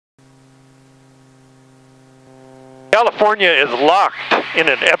California is locked in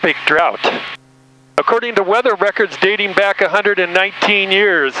an epic drought. According to weather records dating back 119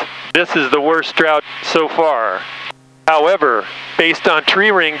 years, this is the worst drought so far. However, based on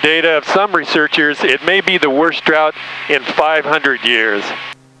tree ring data of some researchers, it may be the worst drought in 500 years.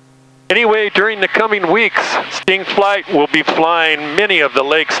 Anyway, during the coming weeks, Sting Flight will be flying many of the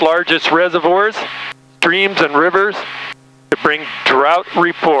lake's largest reservoirs, streams, and rivers to bring drought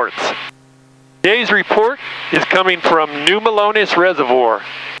reports. Today's report is coming from New Melones Reservoir,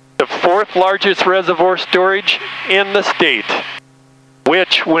 the fourth largest reservoir storage in the state,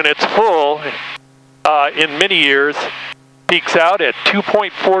 which, when it's full in many years, peaks out at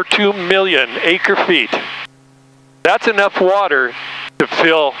 2.42 million acre-feet. That's enough water to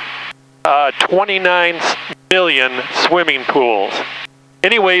fill 29 million swimming pools.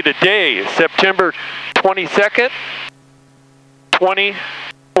 Anyway, today, September 22nd,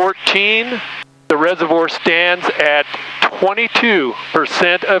 2014, the reservoir stands at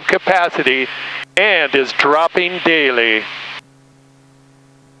 22% of capacity and is dropping daily.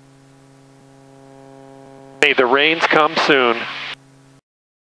 May the rains come soon.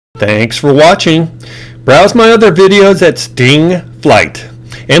 Thanks for watching. Browse my other videos at Sting Flight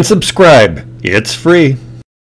and subscribe. It's free.